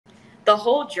the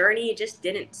whole journey, it just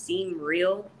didn't seem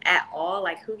real at all.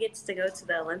 Like, who gets to go to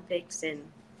the Olympics in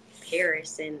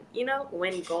Paris and,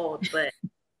 win gold? But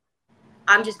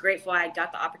I'm just grateful I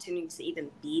got the opportunity to even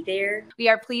be there. We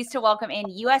are pleased to welcome in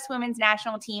U.S. Women's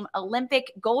National Team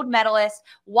Olympic gold medalist,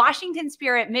 Washington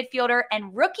Spirit midfielder,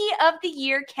 and Rookie of the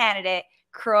Year candidate,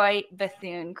 Croix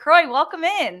Bethune. Croix, welcome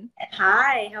in.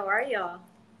 Hi, how are y'all?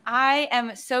 I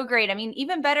am so great. I mean,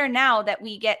 even better now that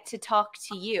we get to talk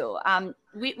to you.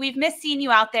 We've missed seeing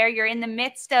you out there. You're in the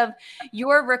midst of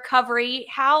your recovery.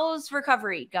 How's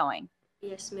recovery going?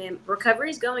 Yes, ma'am.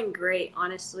 Recovery's going great,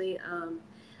 honestly.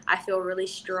 I feel really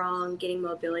strong, getting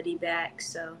mobility back.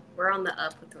 So we're on the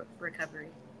up with recovery.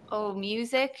 Oh,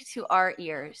 music to our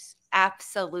ears.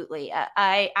 Absolutely.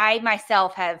 I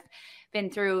myself have been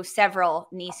through several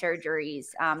knee surgeries.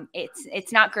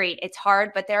 It's not great. It's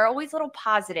hard, but there are always little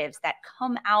positives that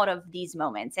come out of these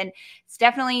moments. And it's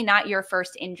definitely not your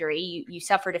first injury. You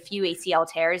suffered a few ACL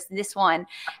tears. This one,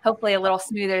 hopefully a little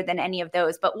smoother than any of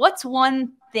those. But what's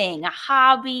one thing, a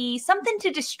hobby, something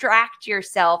to distract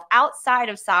yourself outside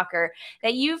of soccer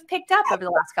that you've picked up over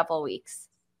the last couple of weeks?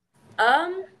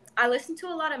 I listen to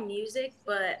a lot of music,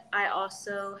 but I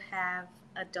also have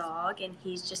a dog, and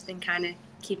he's just been kind of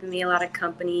keeping me a lot of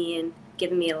company and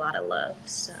giving me a lot of love.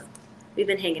 So we've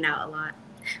been hanging out a lot.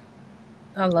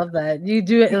 I love that.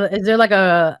 Is there like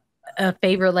a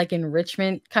favorite like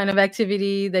enrichment kind of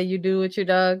activity that you do with your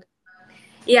dog?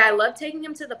 Yeah, I love taking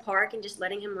him to the park and just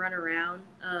letting him run around.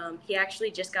 He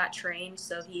actually just got trained,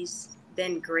 so he's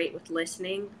been great with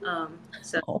listening.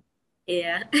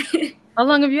 Yeah. How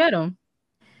long have you had him?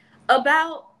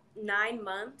 About 9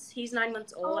 months. He's 9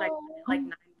 months old. I like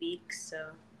 9 weeks. So.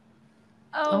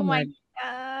 Oh my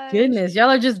gosh. Goodness, y'all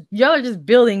are just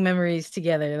building memories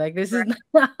together. Like this is.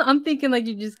 I'm thinking like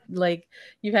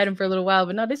you've had him for a little while,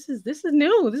 but no, this is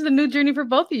new. This is a new journey for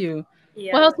both of you.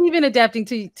 Yeah. Well, how's he been adapting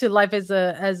to life as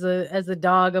a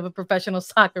dog of a professional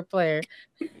soccer player?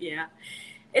 Yeah,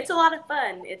 it's a lot of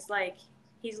fun. It's like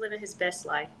he's living his best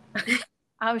life.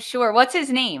 I'm sure. What's his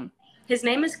name? His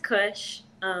name is Kush.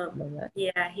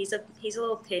 Yeah, he's a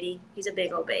little pitty. He's a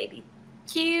big old baby.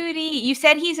 Cutie. You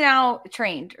said he's now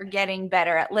trained or getting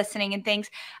better at listening and things.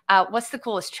 What's the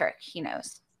coolest trick he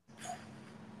knows?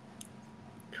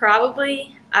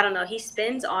 Probably, I don't know. He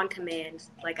spins on command.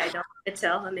 Like I don't have to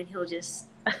tell him, and he'll just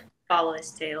follow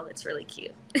his tail. It's really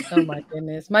cute. Oh my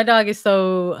goodness, my dog is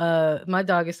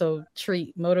so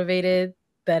treat motivated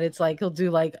that it's like he'll do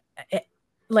like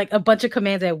a bunch of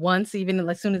commands at once, even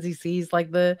as soon as he sees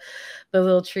like the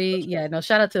little treat. Yeah, no,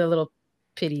 shout out to the little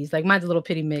pitties. Like mine's a little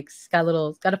pitty mix. Got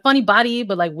a funny body,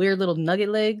 but like weird little nugget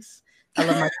legs. I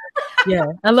love my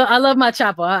I love my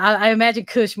Chapo. I imagine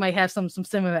Kush might have some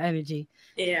similar energy.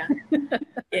 Yeah.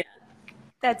 Yeah.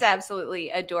 That's absolutely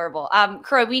adorable.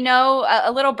 Croix, we know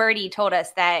a little birdie told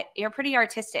us that you're pretty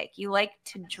artistic. You like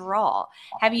to draw.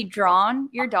 Have you drawn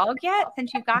your dog yet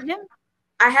since you've got him?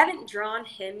 I haven't drawn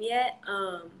him yet.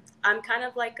 I'm kind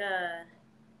of like a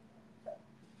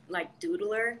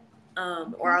doodler,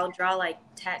 or I'll draw like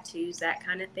tattoos, that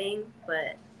kind of thing.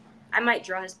 But I might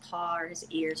draw his paw or his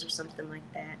ears or something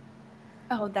like that.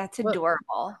 Oh, that's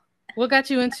adorable. What got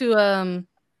you into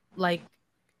like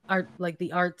art, like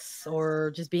the arts,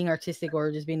 or just being artistic,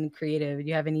 or just being creative? Do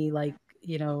you have any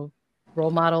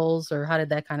role models, or how did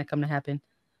that kind of come to happen?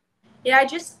 Yeah, I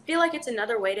just feel like it's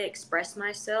another way to express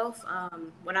myself.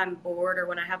 When I'm bored or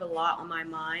when I have a lot on my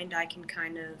mind, I can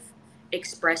kind of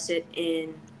express it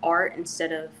in art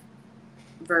instead of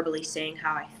verbally saying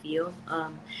how I feel.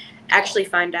 Actually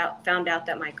found out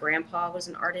that my grandpa was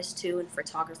an artist too, in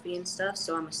photography and stuff,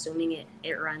 so I'm assuming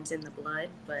it runs in the blood,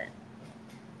 but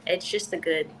it's just a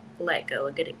good let go,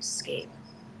 a good escape.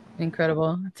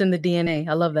 Incredible. It's in the DNA.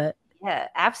 I love that. Yeah,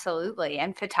 absolutely.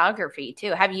 And photography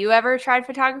too. Have you ever tried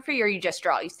photography, or you just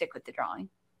draw? You stick with the drawing?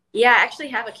 Yeah, I actually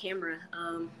have a camera.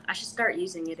 I should start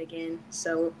using it again,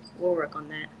 so we'll work on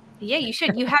that. Yeah, you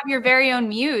should. You have your very own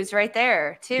muse right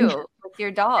there too, with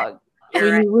your dog.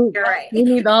 You're right. We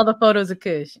need all the photos of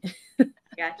Kush. I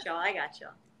got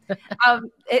y'all.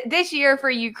 This year for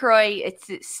you, Croix, it's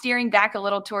steering back a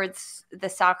little towards the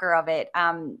soccer of it.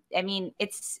 I mean,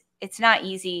 it's not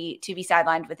easy to be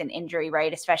sidelined with an injury,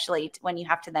 right? Especially when you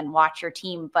have to then watch your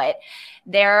team. But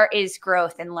there is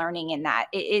growth and learning in that.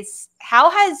 How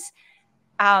has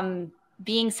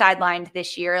being sidelined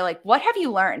this year, like what have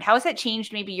you learned? How has that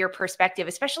changed maybe your perspective,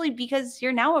 especially because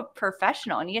you're now a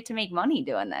professional and you get to make money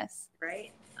doing this?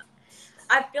 Right.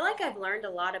 I feel like I've learned a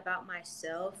lot about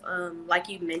myself. Like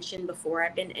you mentioned before,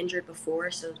 I've been injured before,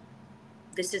 so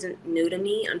this isn't new to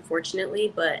me,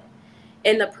 unfortunately, but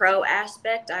in the pro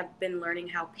aspect, I've been learning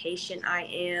how patient I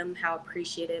am, how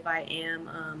appreciative I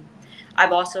am.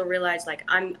 I've also realized like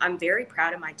I'm very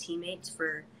proud of my teammates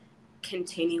for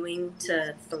continuing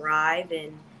to thrive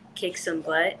and kick some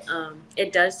butt.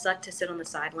 It does suck to sit on the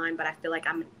sideline, but I feel like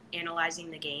I'm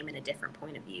analyzing the game in a different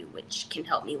point of view, which can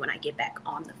help me when I get back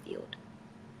on the field.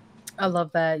 I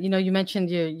love that. You mentioned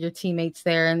your teammates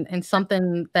there, and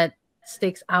something that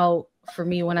sticks out for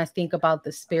me when I think about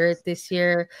the Spirit this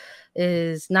year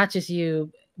is not just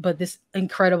you, but this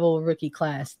incredible rookie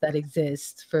class that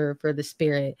exists for the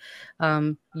Spirit.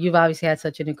 You've obviously had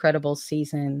such an incredible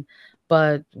season,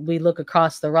 but we look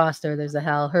across the roster. There's a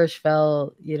Hal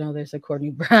Hirschfeld, there's a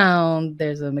Courtney Brown,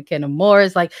 there's a McKenna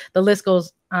Morris. Like the list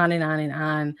goes on and on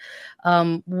and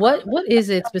on. What is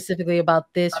it specifically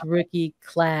about this rookie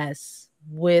class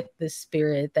with the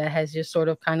Spirit that has just sort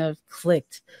of kind of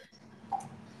clicked?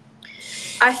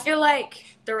 I feel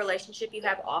like the relationship you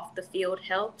have off the field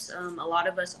helps. A lot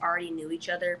of us already knew each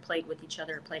other, played with each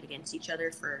other, played against each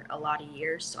other for a lot of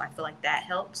years, so I feel like that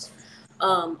helps.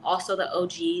 Also, the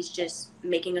OGs just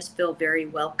making us feel very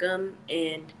welcome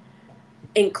and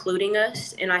including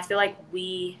us. And I feel like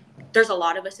there's a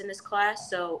lot of us in this class,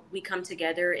 so we come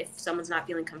together. If someone's not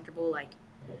feeling comfortable, like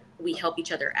we help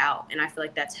each other out. And I feel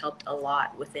like that's helped a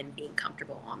lot within being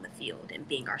comfortable on the field and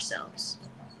being ourselves.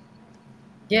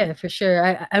 Yeah, for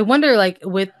sure. I wonder, like,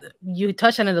 with you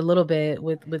touched on it a little bit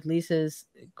with Lisa's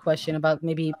question about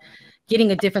maybe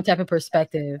getting a different type of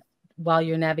perspective while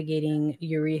you're navigating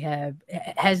your rehab.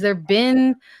 Has there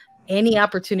been any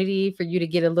opportunity for you to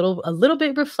get a little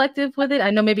bit reflective with it?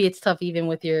 I know maybe it's tough even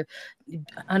with your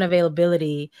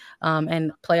unavailability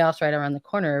and playoffs right around the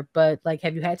corner, but like,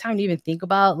 have you had time to even think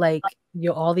about like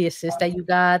all the assists that you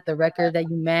got, the record that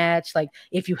you matched, like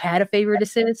if you had a favorite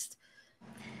assist?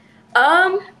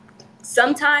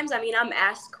 Sometimes, I mean, I'm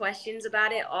asked questions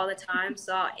about it all the time,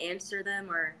 so I'll answer them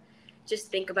or just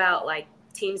think about like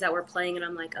teams that we're playing, and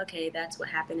I'm like, okay, that's what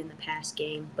happened in the past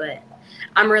game. But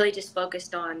I'm really just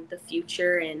focused on the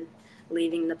future and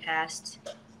leaving the past,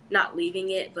 not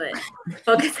leaving it, but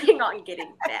focusing on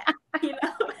getting back,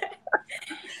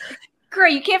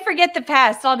 Great, you can't forget the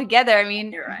past altogether. I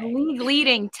mean, You're right. League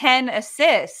leading 10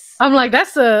 assists. I'm like,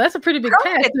 that's a pretty big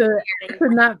pass to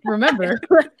not remember.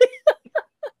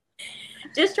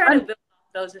 Just try to build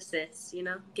those assists,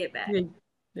 get back.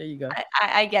 There you go.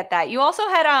 I get that. You also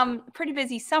had a pretty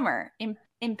busy summer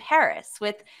in Paris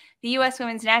with the U.S.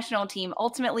 women's national team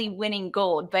ultimately winning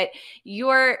gold. But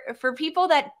for people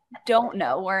that don't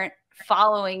know, weren't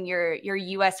following your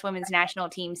U.S. women's national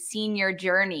team senior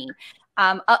journey,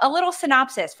 a little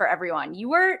synopsis for everyone. You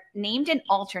were named an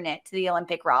alternate to the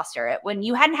Olympic roster when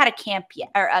you hadn't had a cap yet,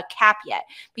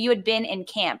 but you had been in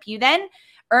camp. You then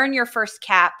earn your first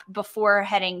cap before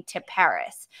heading to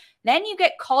Paris. Then you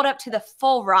get called up to the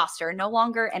full roster, no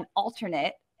longer an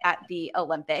alternate at the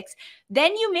Olympics.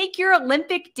 Then you make your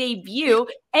Olympic debut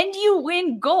and you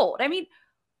win gold. I mean,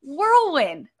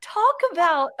 whirlwind. Talk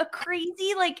about a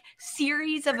crazy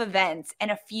series of events in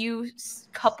a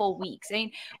couple weeks. I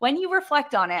mean, when you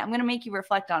reflect on it, I'm going to make you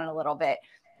reflect on it a little bit.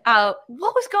 What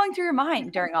was going through your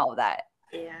mind during all of that?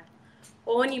 Yeah.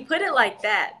 Well, when you put it like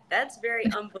that, that's very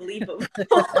unbelievable.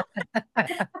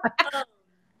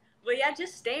 But yeah,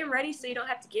 just staying ready so you don't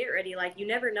have to get ready. Like, you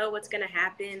never know what's going to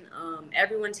happen.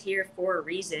 Everyone's here for a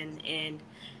reason. And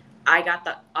I got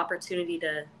the opportunity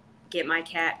to get my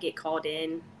cap, get called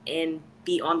in, and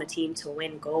be on the team to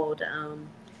win gold.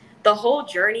 The whole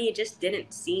journey just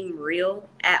didn't seem real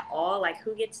at all. Like,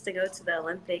 who gets to go to the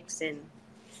Olympics in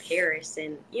Paris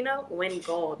and, win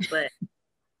gold? But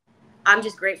I'm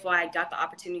just grateful I got the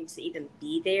opportunity to even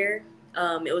be there.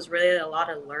 It was really a lot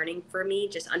of learning for me,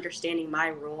 just understanding my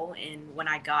role. And when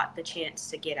I got the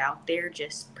chance to get out there,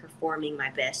 just performing my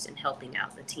best and helping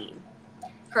out the team.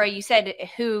 Croix, you said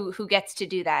who gets to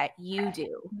do that? You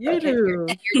do. You do.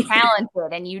 You're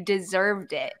talented and you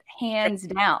deserved it, hands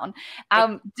down.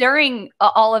 During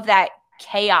all of that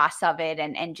chaos of it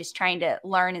and just trying to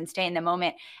learn and stay in the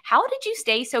moment, how did you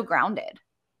stay so grounded?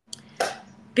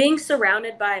 Being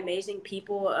surrounded by amazing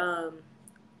people.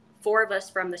 4 of us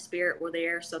from the Spirit were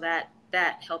there, so that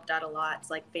helped out a lot.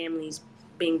 It's like families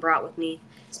being brought with me.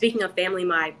 Speaking of family,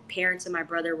 my parents and my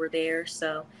brother were there,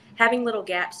 so having little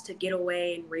gaps to get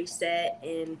away and reset,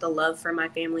 and the love for my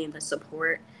family and the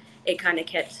support, it kind of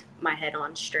kept my head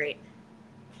on straight.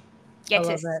 Get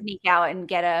to sneak out and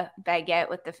get a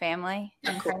baguette with the family.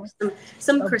 Of course.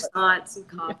 Some croissants, some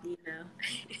coffee,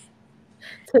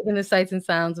 Taking the sights and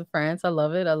sounds of France. I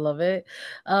love it. I love it.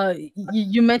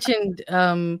 You mentioned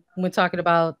when talking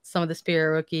about some of the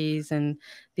Spirit rookies and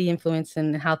the influence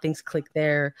and how things click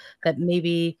there, that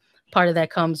maybe part of that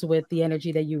comes with the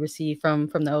energy that you receive from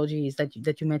the OGs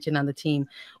that you mentioned on the team.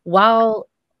 While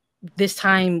this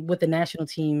time with the national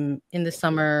team in the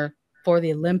summer for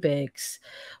the Olympics,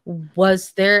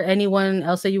 was there anyone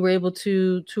else that you were able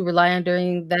to rely on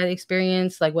during that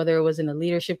experience, like whether it was in a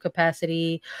leadership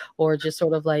capacity or just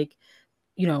sort of like,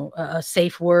 you know, a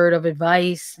safe word of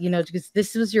advice, you know, because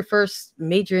this was your first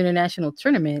major international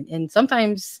tournament and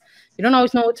sometimes you don't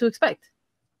always know what to expect.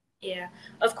 Yeah,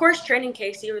 of course, Trent and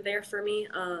Casey were there for me.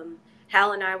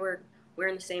 Hal and I we're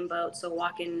in the same boat, so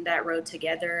walking that road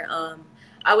together.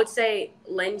 I would say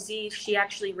Lindsay, she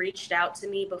actually reached out to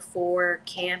me before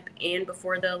camp and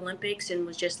before the Olympics and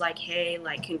was just like, hey,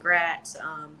 like, congrats.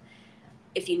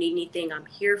 If you need anything, I'm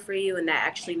here for you. And that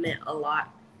actually meant a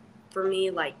lot for me,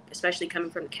 like, especially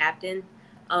coming from the captain.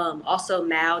 Also,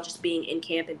 Mal, just being in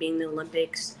camp and being in the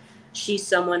Olympics, she's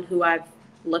someone who I've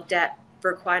looked at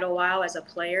for quite a while as a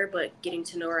player, but getting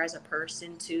to know her as a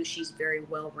person too. She's very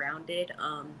well-rounded,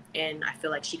 and I feel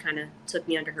like she kind of took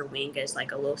me under her wing as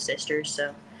like a little sister.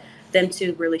 So them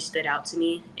two really stood out to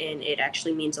me, and it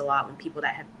actually means a lot when people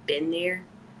that have been there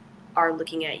are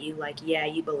looking at you like, yeah,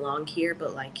 you belong here,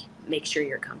 but like make sure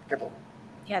you're comfortable.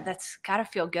 Yeah, that's gotta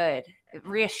feel good,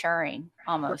 reassuring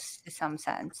almost to some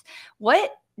sense.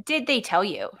 What did they tell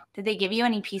you? Did they give you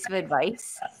any piece of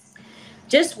advice?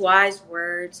 Just wise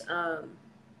words,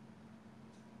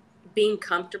 being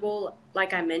comfortable,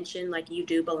 like I mentioned, like you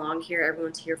do belong here,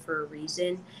 everyone's here for a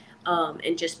reason,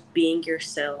 and just being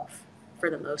yourself for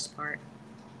the most part.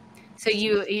 So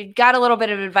you got a little bit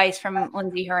of advice from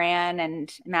Lindsay Horan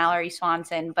and Mallory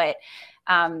Swanson, but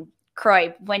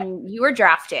Croix, when you were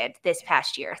drafted this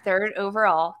past year, 3rd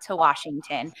overall to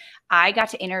Washington, I got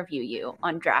to interview you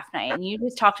on draft night, and you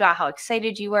just talked about how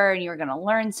excited you were and you were going to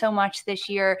learn so much this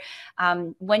year.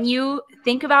 When you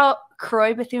think about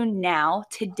Croix Bethune now,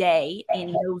 today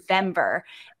in November,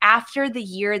 after the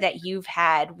year that you've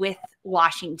had with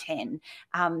Washington,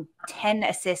 10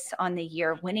 assists on the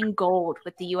year, winning gold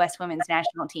with the U.S. women's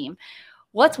national team,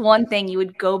 what's one thing you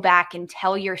would go back and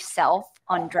tell yourself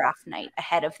on draft night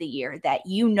ahead of the year that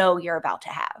you know you're about to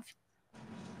have?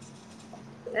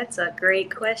 That's a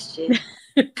great question.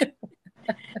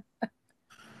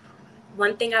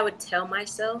 One thing I would tell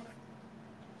myself,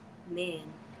 man,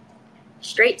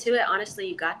 straight to it, honestly,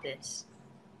 you got this.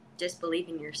 Just believe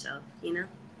in yourself, you know?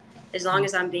 As long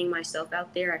as I'm being myself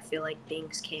out there, I feel like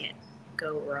things can't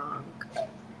go wrong.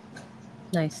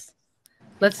 Nice.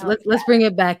 Let's bring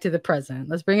it back to the present.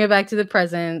 Let's bring it back to the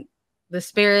present. The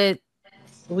Spirit,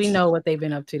 we know what they've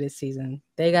been up to this season.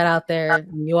 They got out there,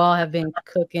 and you all have been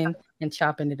cooking and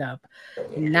chopping it up.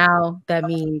 And now that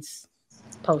means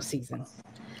postseason.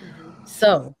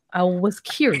 So I was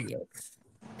curious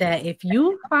that if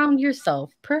you found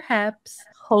yourself perhaps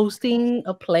hosting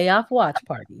a playoff watch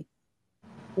party,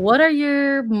 what are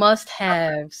your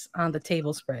must-haves on the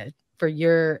table spread for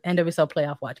your NWSL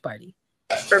playoff watch party?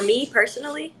 For me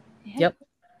personally, Yep.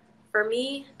 For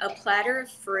me, a platter of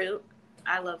fruit.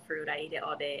 I love fruit. I eat it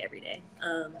all day, every day.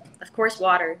 Of course,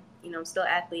 water. You know, I'm still an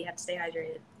athlete. Have to stay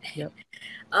hydrated. Yep.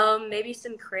 Maybe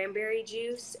some cranberry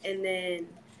juice, and then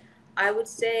I would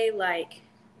say like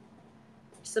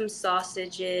some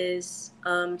sausages,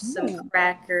 some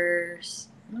crackers,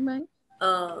 All right.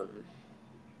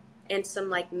 And some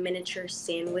like miniature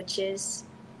sandwiches.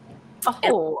 Oh,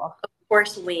 and of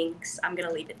course, wings. I'm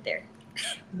gonna leave it there.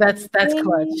 That's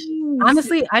clutch.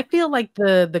 Honestly, I feel like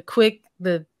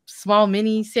the small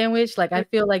mini sandwich, like I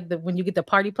feel like when you get the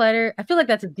party platter, I feel like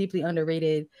that's a deeply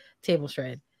underrated table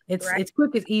shred. It's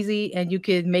quick, it's easy, and you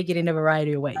could make it in a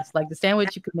variety of ways. Like the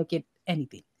sandwich, you could make it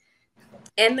anything.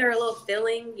 And they're a little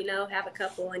filling, you know, have a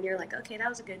couple and you're like, okay, that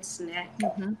was a good snack.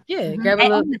 Mm-hmm. Yeah, grab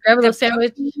a little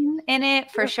sandwich in it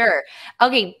for sure.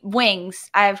 Okay, wings.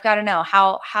 I've got to know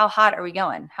how hot are we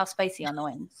going? How spicy on the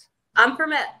wings? I'm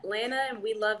from Atlanta and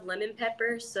we love lemon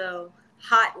pepper, so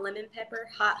hot lemon pepper,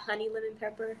 hot honey lemon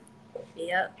pepper.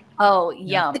 Yep. Oh,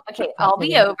 yum. Okay, I'll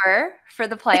be over for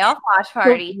the playoff watch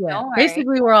party. Yeah. Don't worry.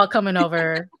 Basically, we're all coming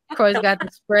over. Croix's got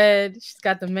the spread. She's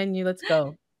got the menu. Let's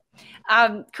go.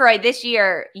 Croix, this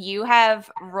year you have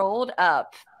rolled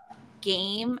up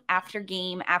game after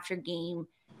game after game,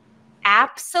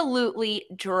 absolutely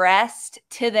dressed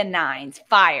to the nines.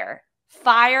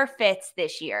 Fire fits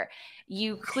this year.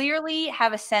 You clearly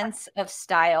have a sense of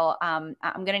style. I'm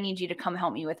going to need you to come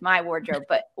help me with my wardrobe.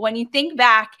 But when you think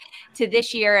back to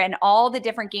this year and all the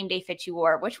different game day fits you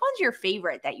wore, which one's your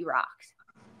favorite that you rocked?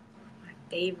 My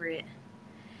favorite.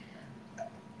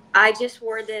 I just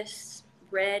wore this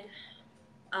red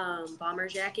bomber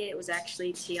jacket. It was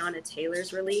actually Tiana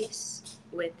Taylor's release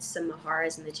with some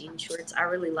Maharas and the jean shorts. I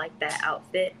really like that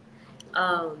outfit.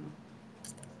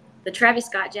 the Travis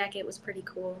Scott jacket was pretty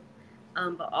cool.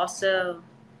 But also,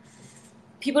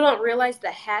 people don't realize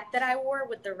the hat that I wore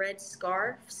with the red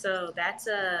scarf. So that's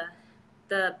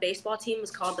the baseball team was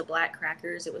called the Black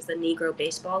Crackers. It was the Negro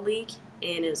Baseball League,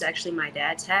 and it was actually my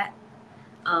dad's hat.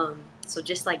 So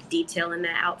just like detail in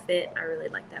that outfit, I really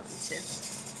like that one too.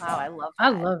 Wow, I love that. I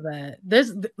love that.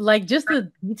 There's like just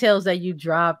the details that you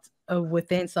dropped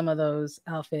within some of those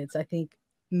outfits, I think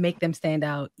make them stand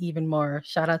out even more.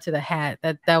 Shout out to the hat.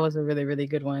 That was a really, really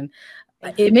good one.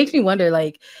 It makes me wonder,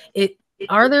 like,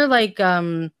 are there like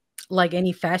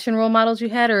any fashion role models you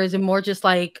had, or is it more just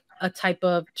like a type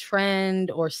of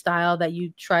trend or style that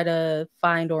you try to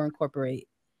find or incorporate?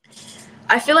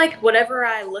 I feel like whatever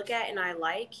I look at and I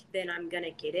like, then I'm going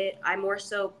to get it. I more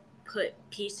so put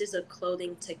pieces of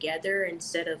clothing together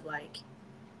instead of like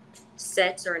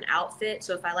sets or an outfit.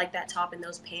 So if I like that top and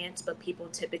those pants, but people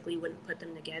typically wouldn't put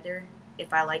them together,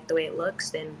 if I like the way it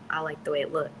looks, then I like the way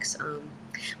it looks.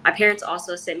 My parents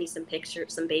also sent me some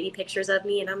baby pictures of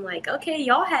me, and I'm like, okay,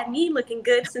 y'all had me looking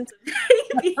good since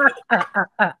a baby.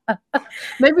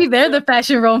 Maybe they're the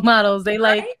fashion role models. They're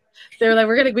like,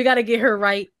 we got to get her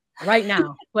right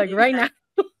now, like right now.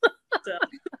 So,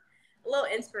 a little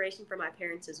inspiration for my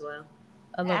parents as well.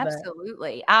 I love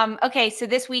Absolutely. Okay, so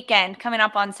this weekend, coming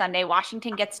up on Sunday,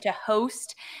 Washington gets to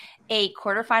host a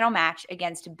quarterfinal match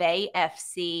against Bay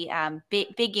FC.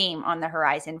 Big game on the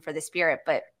horizon for the Spirit.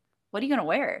 But what are you going to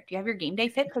wear? Do you have your game day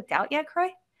fit picked out yet, Croix?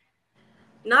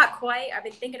 Not quite. I've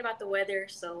been thinking about the weather.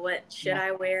 So what should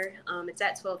I wear? It's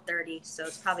at 12:30, so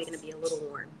it's probably going to be a little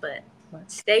warm. But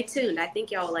stay tuned. I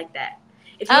think y'all will like that.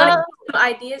 If you want some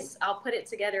ideas, I'll put it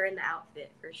together in the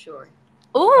outfit for sure.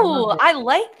 Oh, I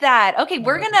like that. Okay,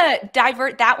 we're going to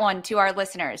divert that one to our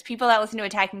listeners, people that listen to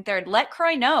Attacking Third. Let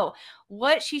Croix know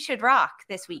what she should rock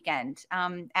this weekend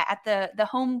at the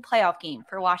home playoff game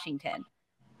for Washington.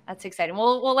 That's exciting.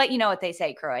 We'll let you know what they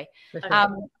say, Croix. Sure.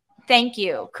 Thank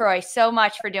you, Croix, so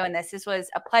much for doing this. This was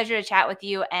a pleasure to chat with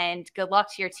you, and good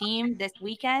luck to your team this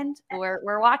weekend.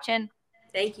 We're watching.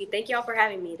 Thank you. Thank y'all for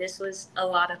having me. This was a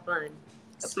lot of fun.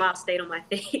 Smile stayed on my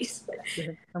face.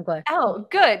 I'm glad. Oh,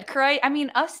 good, Croix. I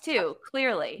mean, us too.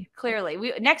 Clearly.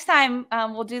 Next time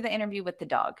we'll do the interview with the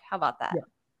dog. How about that? Yeah.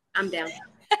 I'm down.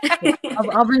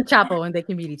 I'll bring Chapo and they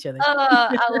can meet each other.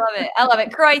 I love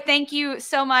it. Croix, thank you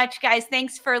so much, guys.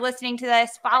 Thanks for listening to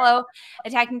this. Follow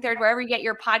Attacking Third wherever you get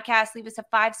your podcast. Leave us a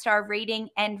 5-star rating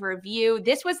and review.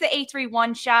 This was the A3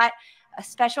 One Shot, a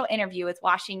special interview with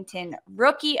Washington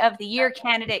Rookie of the Year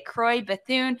candidate Croix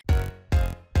Bethune.